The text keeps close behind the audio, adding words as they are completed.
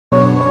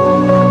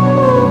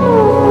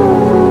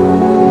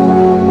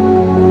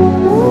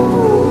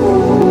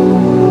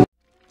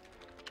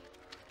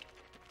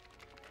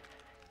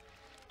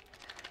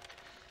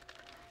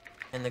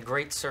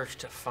great search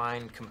to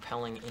find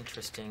compelling,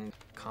 interesting,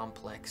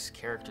 complex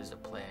characters to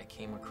play, I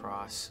came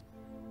across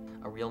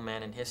a real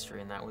man in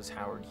history, and that was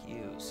Howard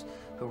Hughes,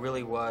 who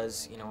really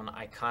was, you know, an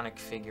iconic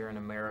figure in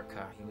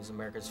America. He was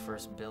America's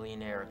first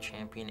billionaire, a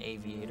champion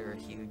aviator, a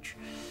huge,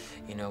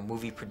 you know,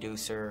 movie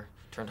producer,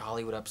 turned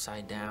Hollywood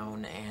upside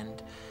down,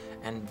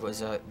 and was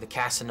the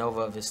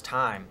Casanova of his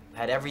time.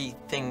 Had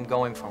everything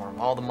going for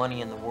him, all the money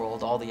in the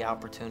world, all the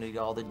opportunity,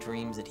 all the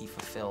dreams that he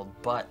fulfilled,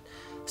 but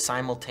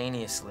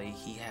simultaneously,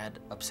 he had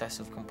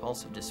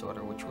obsessive-compulsive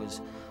disorder, which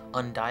was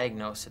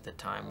undiagnosed at the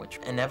time, which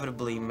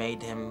inevitably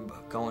made him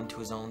go into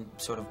his own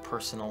sort of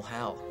personal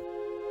hell.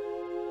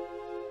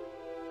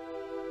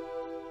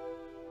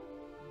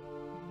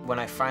 When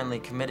I finally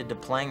committed to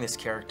playing this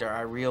character,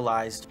 I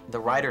realized the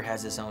writer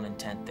has his own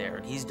intent there,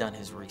 and he's done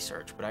his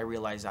research, but I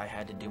realized I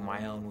had to do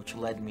my own, which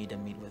led me to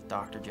meet with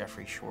Dr.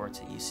 Jeffrey Schwartz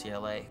at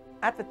UCLA.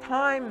 At the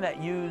time that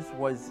Hughes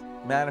was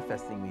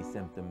manifesting these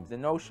symptoms, the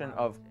notion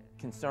of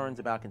concerns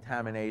about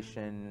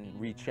contamination,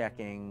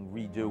 rechecking,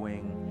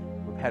 redoing,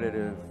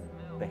 repetitive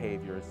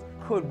behaviors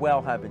could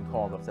well have been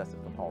called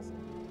obsessive-compulsive.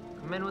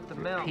 Come in with the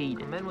milk,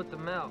 come in with the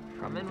milk,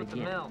 come in with the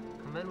milk,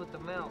 come in with the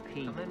milk,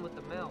 come in with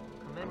the milk,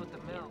 come in with the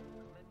milk.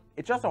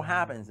 It just so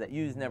happens that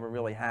Hughes never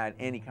really had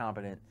any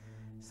competent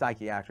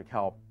psychiatric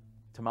help,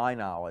 to my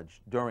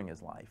knowledge, during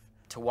his life.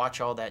 To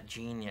watch all that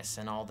genius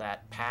and all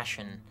that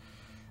passion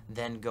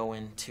then go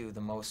into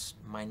the most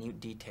minute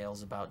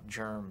details about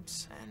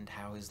germs and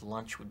how his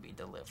lunch would be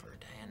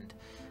delivered and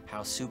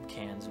how soup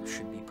cans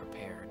should be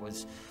prepared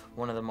was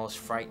one of the most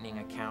frightening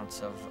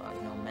accounts of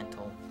you know,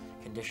 mental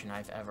condition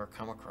I've ever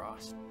come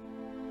across.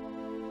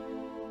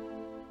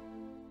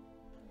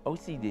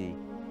 OCD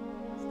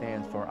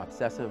stands for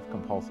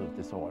obsessive-compulsive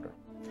disorder,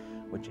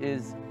 which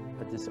is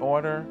a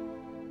disorder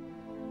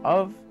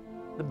of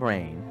the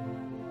brain,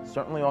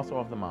 certainly also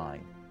of the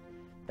mind,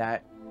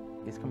 that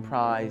is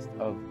comprised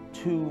of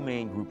two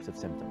main groups of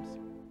symptoms.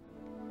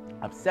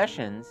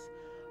 Obsessions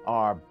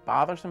are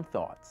bothersome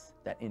thoughts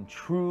that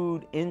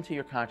intrude into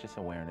your conscious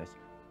awareness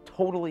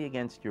totally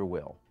against your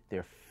will.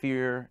 They're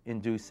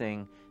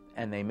fear-inducing,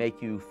 and they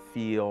make you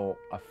feel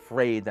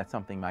afraid that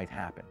something might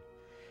happen.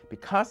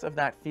 Because of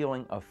that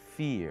feeling of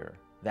fear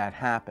that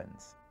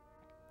happens,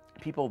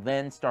 people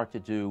then start to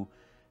do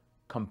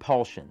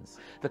compulsions.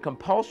 The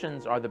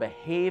compulsions are the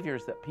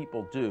behaviors that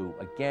people do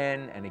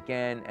again and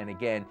again and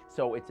again,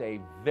 so it's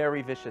a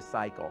very vicious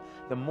cycle.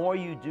 The more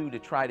you do to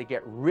try to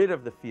get rid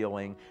of the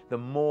feeling, the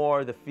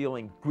more the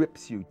feeling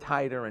grips you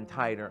tighter and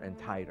tighter and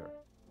tighter.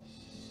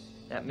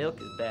 That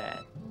milk is bad.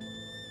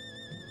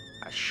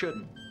 I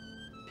shouldn't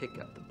pick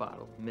up the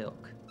bottle of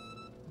milk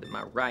with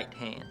my right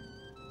hand,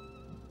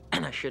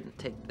 and I shouldn't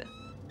take the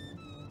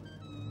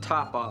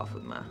top off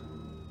with my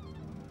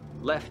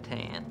left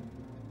hand.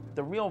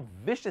 The real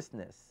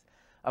viciousness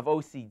of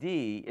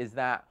OCD is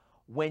that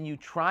when you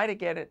try to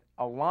get it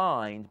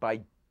aligned by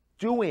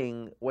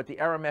doing what the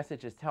error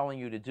message is telling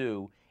you to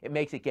do, it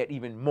makes it get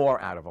even more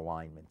out of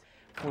alignment.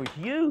 For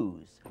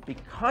Hughes,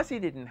 because he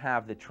didn't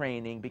have the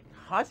training,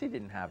 because he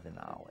didn't have the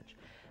knowledge,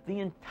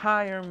 the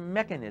entire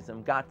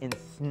mechanism got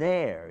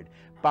ensnared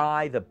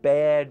by the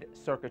bad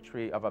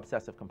circuitry of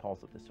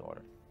obsessive-compulsive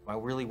disorder. I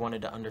really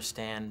wanted to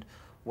understand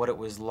what it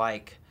was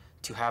like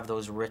to have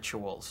those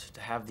rituals,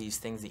 to have these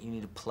things that you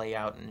need to play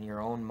out in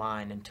your own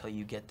mind until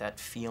you get that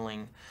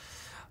feeling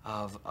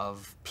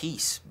of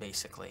peace,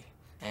 basically.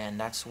 And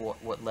that's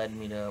what led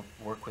me to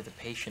work with a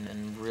patient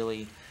and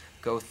really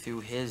go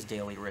through his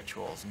daily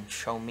rituals and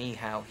show me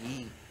how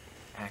he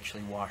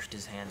actually washed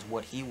his hands,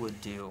 what he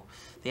would do,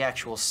 the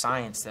actual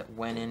science that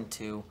went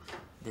into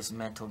this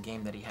mental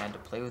game that he had to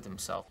play with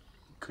himself.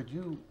 Could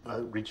you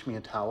reach me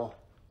a towel?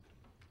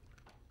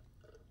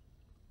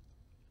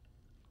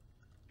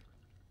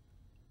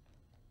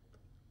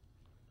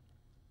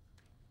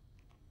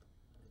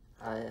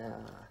 I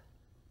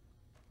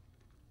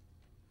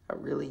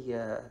really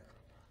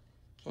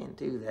can't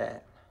do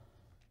that.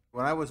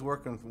 When I was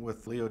working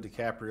with Leo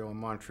DiCaprio in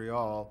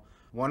Montreal,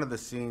 one of the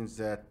scenes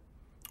that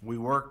we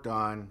worked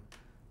on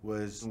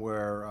was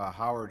where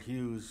Howard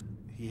Hughes,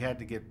 he had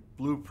to get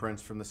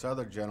blueprints from this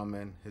other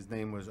gentleman. His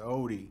name was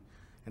Odie.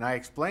 And I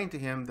explained to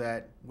him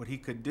that what he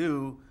could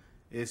do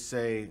is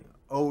say,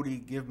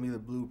 Odie, give me the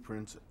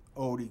blueprints.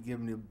 Odie,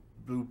 give me the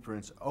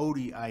blueprints.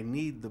 Odie, I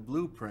need the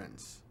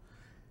blueprints.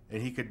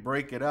 And he could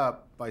break it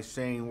up by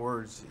saying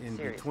words in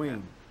between.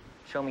 Man.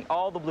 Show me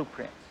all the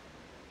blueprints.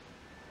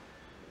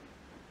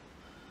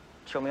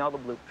 Show me all the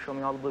blueprints. Show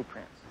me all the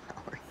blueprints.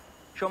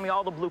 Show me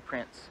all the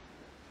blueprints.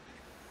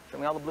 Show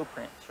me all the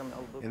blueprints. Show me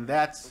all the blueprints. And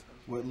that's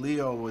what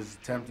Leo was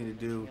attempting to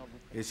do,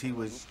 is he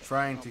was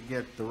trying to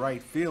get the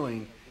right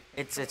feeling.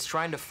 It's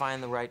trying to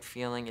find the right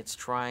feeling. It's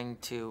trying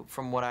to,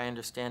 from what I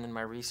understand in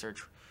my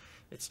research,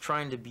 it's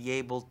trying to be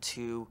able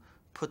to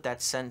put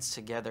that sentence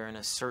together in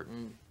a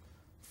certain,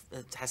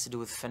 it has to do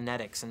with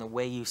phonetics and the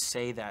way you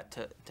say that,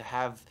 to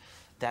have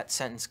that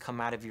sentence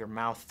come out of your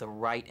mouth the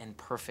right and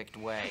perfect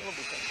way.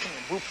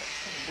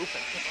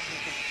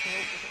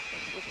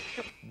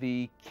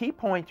 The key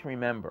point to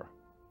remember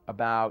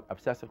about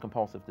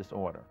obsessive-compulsive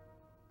disorder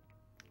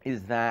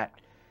is that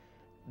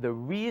the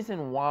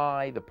reason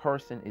why the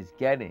person is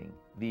getting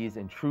these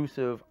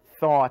intrusive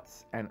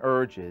thoughts and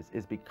urges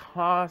is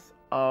because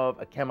of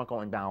a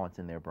chemical imbalance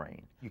in their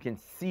brain. You can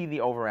see the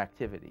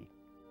overactivity.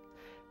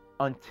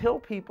 Until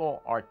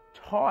people are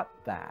taught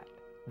that,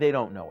 they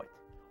don't know it.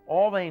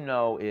 All they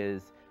know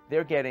is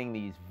they're getting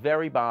these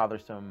very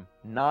bothersome,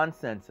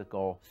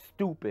 nonsensical,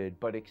 stupid,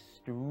 but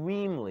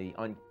extremely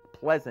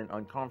unpleasant,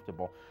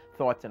 uncomfortable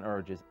thoughts and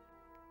urges.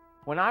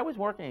 When I was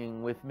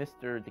working with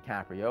Mr.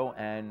 DiCaprio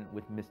and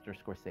with Mr.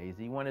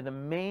 Scorsese, one of the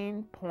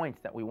main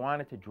points that we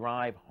wanted to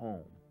drive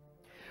home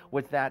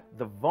was that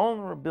the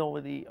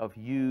vulnerability of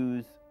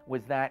Hughes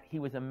was that he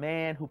was a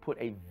man who put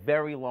a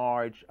very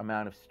large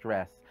amount of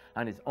stress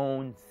on his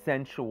own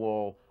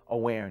sensual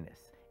awareness.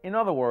 In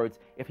other words,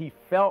 if he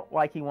felt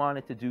like he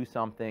wanted to do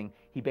something,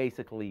 he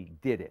basically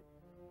did it.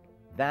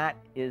 That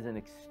is an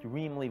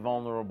extremely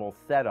vulnerable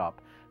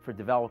setup for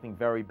developing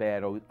very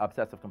bad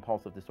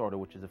obsessive-compulsive disorder,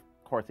 which is, of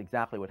course,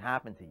 exactly what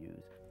happened to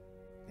Hughes.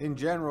 In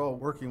general,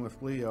 working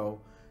with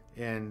Leo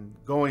and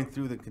going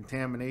through the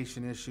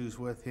contamination issues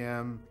with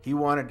him, he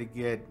wanted to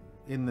get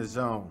in the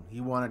zone.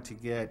 He wanted to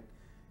get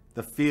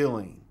the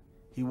feeling.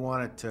 He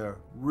wanted to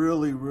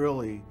really,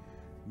 really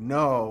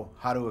know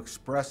how to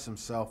express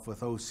himself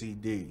with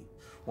OCD.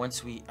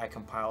 Once I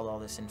compiled all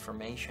this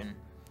information,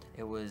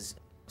 it was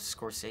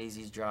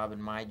Scorsese's job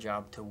and my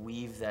job to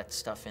weave that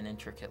stuff in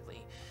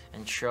intricately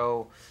and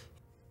show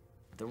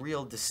the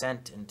real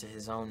descent into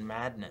his own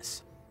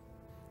madness.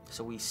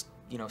 So we,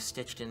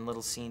 stitched in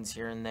little scenes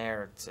here and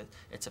there.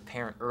 It's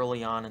apparent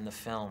early on in the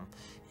film.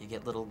 You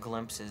get little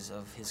glimpses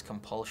of his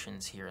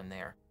compulsions here and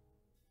there.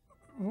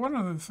 One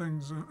of the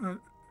things,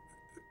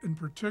 in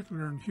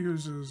particular, in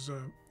Hughes's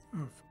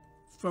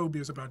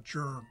phobias about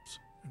germs,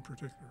 in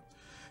particular,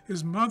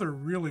 his mother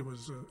really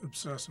was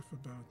obsessive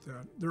about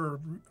that. There are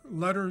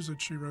letters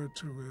that she wrote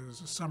to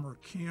his summer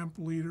camp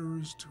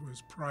leaders, to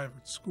his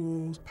private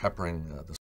schools. Peppering the